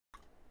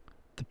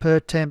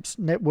Pertemps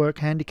Network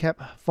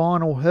Handicap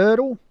final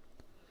hurdle.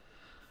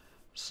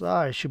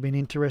 So it should be an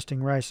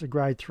interesting race, a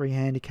Grade 3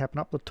 handicap. And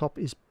up the top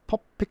is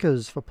Pop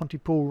Pickers for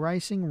Pontypool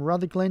Racing.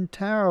 Rutherglen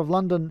Tower of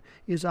London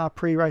is our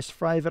pre-race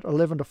favourite,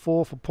 11-4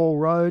 for Paul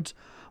Rhodes.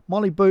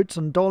 Molly Boots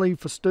and Dolly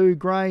for Stu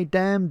Gray.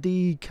 Dam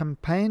de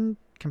Campagne,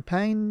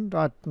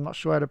 I'm not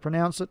sure how to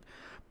pronounce it.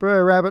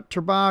 Brer Rabbit,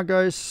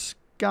 Tribago,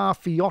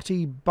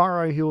 Scarfiotti,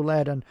 Burrow Hill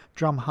Lad and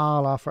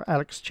Drumhala for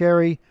Alex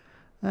Cherry.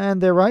 And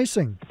they're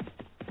racing.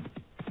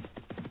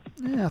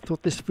 Yeah, I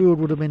thought this field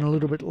would have been a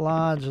little bit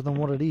larger than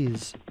what it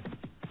is.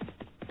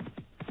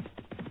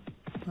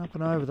 Up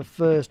and over the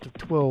first of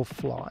 12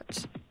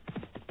 flights.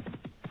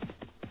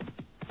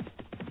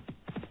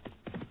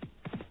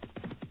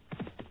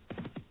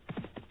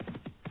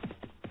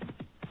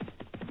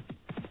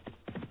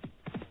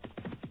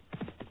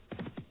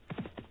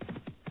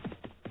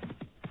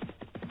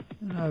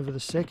 And over the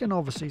second,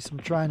 obviously some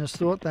trainers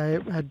thought they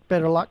had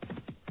better luck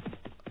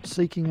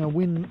seeking a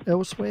win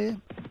elsewhere.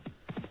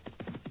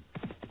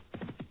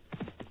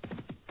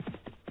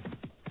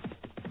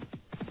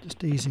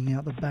 Just easing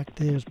out the back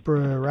there is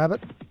Brer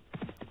Rabbit.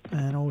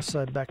 And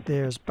also back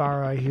there is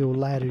Burrow Hill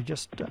Lad, who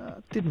just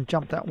didn't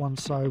jump that one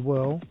so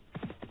well.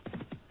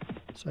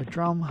 So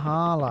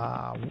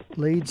Drumhala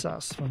leads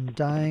us from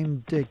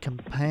Dame de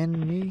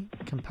Campagne.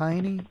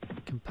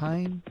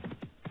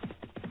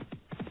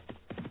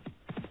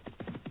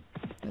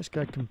 Let's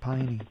go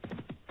Campagne.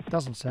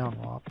 Doesn't sound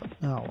right, but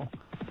oh well.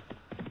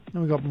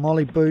 Then we've got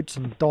Molly Boots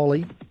and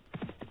Dolly.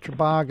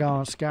 Tribago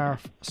and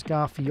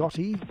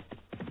Scarfiotti.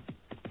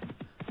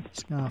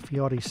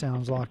 Scarfiotti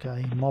sounds like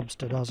a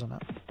mobster, doesn't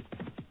it?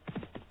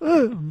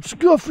 Hey, I'm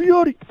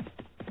Scarfiotti.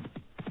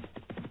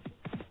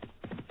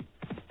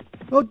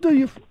 I'll do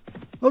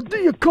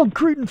your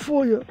concreting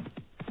for you.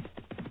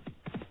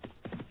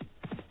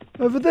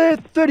 Over there,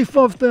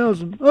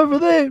 35,000. Over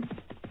there,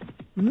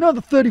 another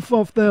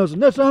 35,000.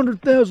 That's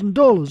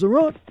 $100,000, all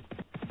right?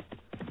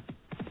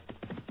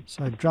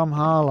 So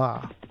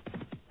Drumhala,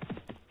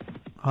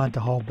 I had to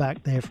hold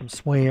back there from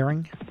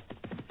swearing.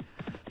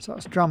 So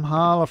it's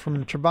Drumhala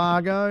from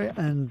Tribago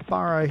and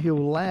Burrow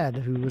Hill Lad,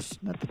 who was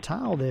at the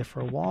tail there for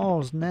a while,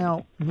 has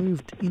now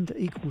moved into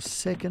equal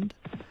second.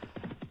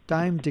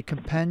 Dame de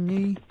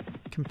Campagne,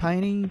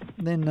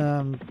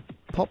 then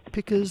Pop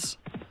Pickers,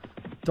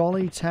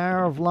 Dolly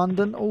Tower of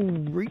London. All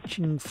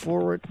reaching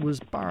for it was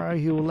Burrow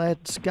Hill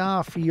Lad,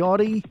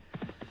 Scarfiotti.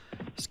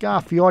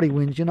 Scarfiotti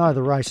wins, you know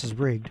the race is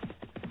rigged.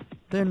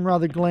 Then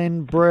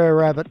Rutherglen, Brer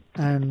Rabbit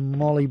and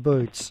Molly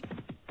Boots.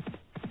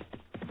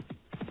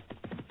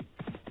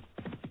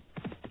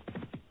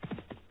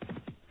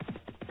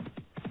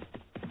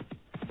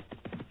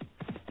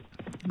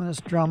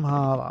 There's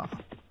Drumhala.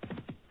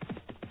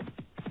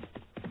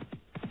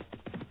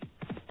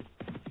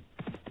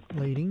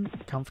 Leading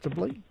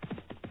comfortably.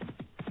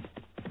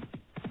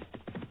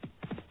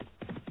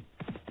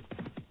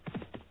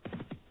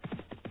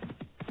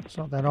 It's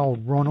like that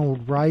old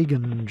Ronald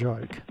Reagan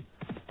joke.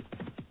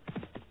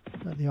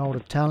 That the old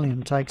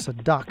Italian takes a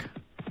duck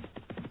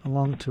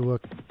along to a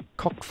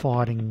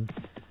cockfighting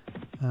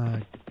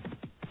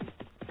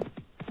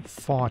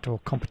fight or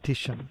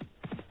competition.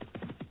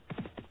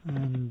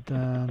 And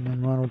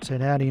then Ronald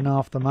said, how do you know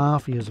if the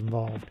mafia's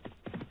involved?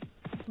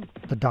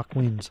 The duck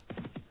wins.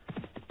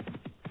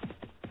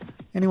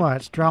 Anyway,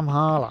 it's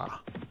Drumhala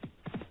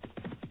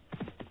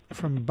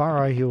from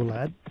Burrow Hill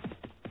Lad.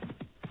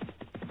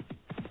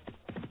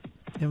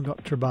 Then we've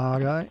got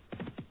Tribago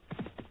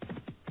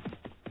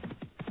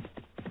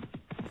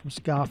from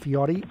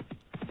Scarfiotti.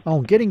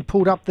 Oh, getting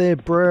pulled up there,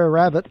 Brer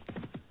Rabbit.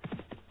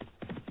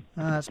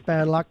 That's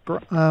bad luck,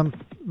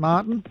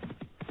 Martin.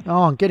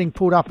 Oh, and getting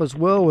pulled up as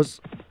well was...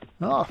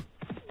 Oh,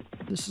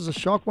 this is a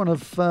shock. One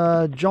of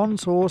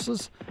John's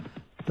horses.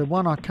 The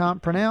one I can't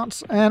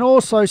pronounce. And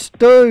also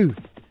Stu.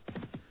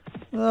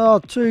 Oh,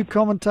 two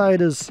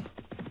commentators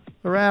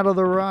are out of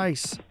the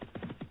race.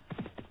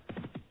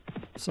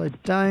 So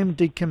Dame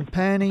de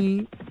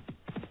Campagne,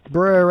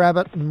 Brer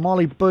Rabbit and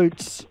Molly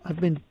Boots have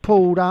been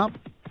pulled up.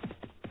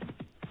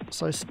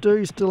 So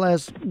Stu still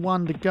has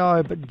one to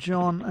go, but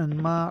John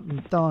and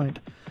Martin don't.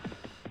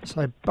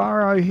 So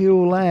Burrow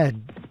Hill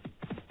Lad,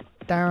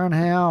 Darren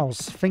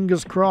Howes,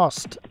 fingers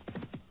crossed.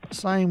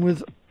 Same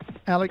with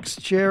Alex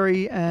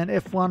Cherry and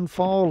F1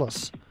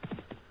 Foalis.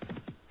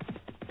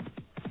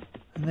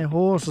 And their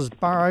horses,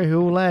 Burrow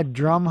Hill Lad,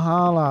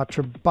 Drumhala,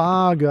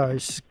 Tribago,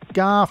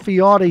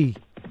 Scarfiotti,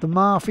 the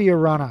Mafia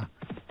Runner.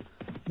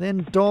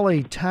 Then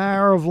Dolly,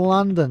 Tower of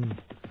London,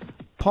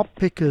 Pop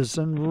Pickers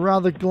and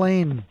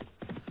Rutherglen.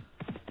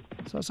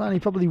 So it's only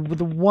probably with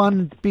the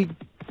one big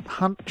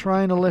hunt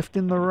trainer left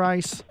in the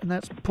race, and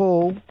that's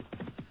Paul.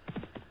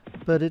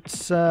 But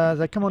it's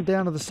they come on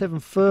down to the 7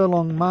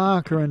 furlong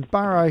marker, and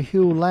Burrow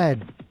Hill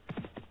Lad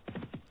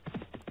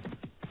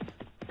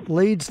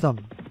leads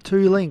them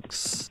 2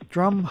 lengths.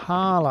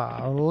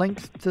 Drumhala, a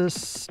length to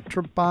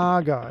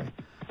Tribago,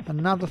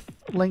 another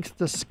length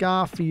to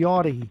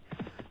Scarfiotti,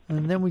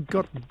 and then we've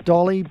got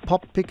Dolly,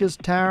 Pop Pickers,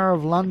 Tower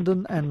of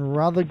London and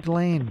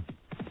Rutherglen.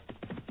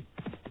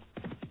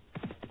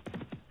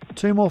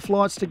 2 more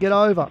flights to get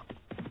over.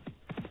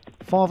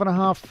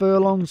 5.5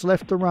 furlongs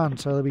left to run,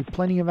 so there'll be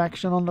plenty of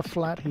action on the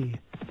flat here.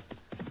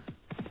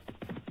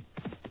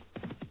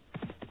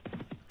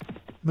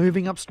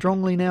 Moving up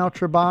strongly now,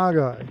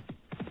 Tribago.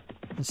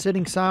 And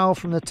setting sail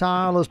from the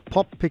tail is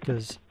Pop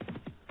Pickers.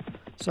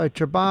 So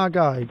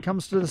Tribago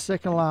comes to the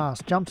second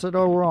last, jumps it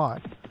all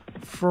right.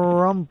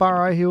 From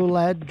Burrow Hill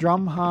Lad,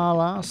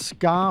 Drumhala,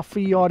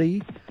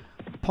 Scarfiotti,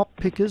 Pop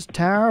Pickers,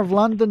 Tower of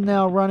London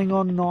now running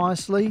on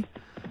nicely.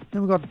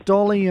 Then we've got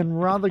Dolly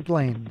and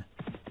Rutherglen.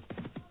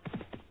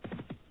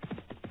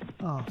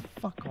 Oh,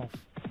 fuck off.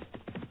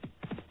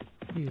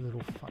 You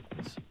little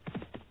fuckers.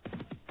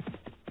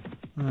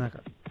 Okay.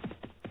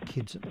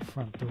 Kids at the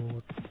front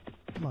door.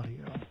 Bloody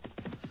hell.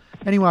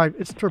 Anyway,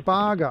 it's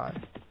Tribago.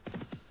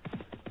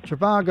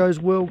 Tribago's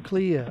well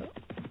clear.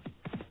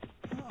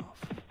 Oh,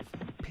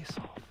 piss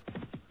off.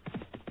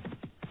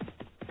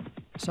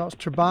 So it's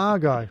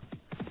Tribago.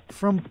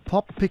 From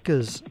Pop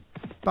Pickers.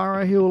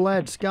 Burrow Hill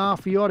Lad,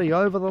 Scarfiotti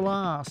over the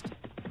last.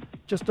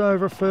 Just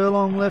over a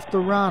furlong left to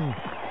run.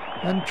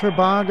 And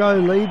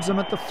Tribago leads them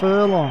at the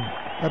furlong.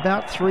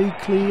 About 3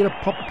 clear to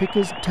Pop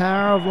Pickers,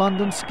 Tower of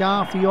London,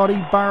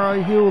 Scarfiotti,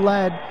 Burrow Hill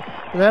Lad.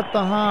 But at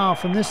the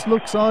half, and this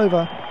looks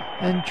over.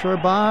 And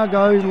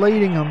Tribago's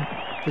leading them.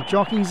 The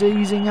jockey's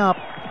easing up.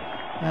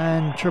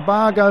 And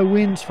Tribago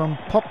wins from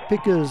Pop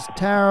Pickers,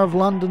 Tower of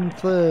London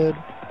third.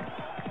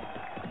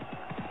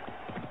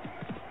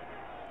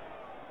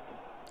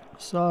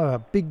 So a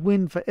big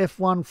win for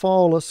F1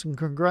 Foalus, and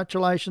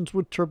congratulations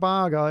with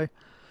Tribago.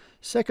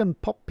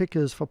 Second, Pop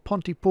Pickers for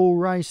Pontypool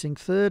Racing.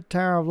 Third,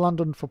 Tower of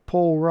London for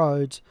Paul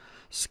Rhodes.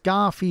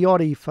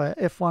 Scarfiotti for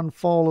F1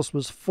 Foalus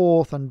was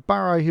fourth, and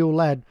Burrow Hill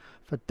Lad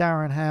for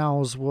Darren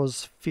Howes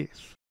was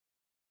fifth.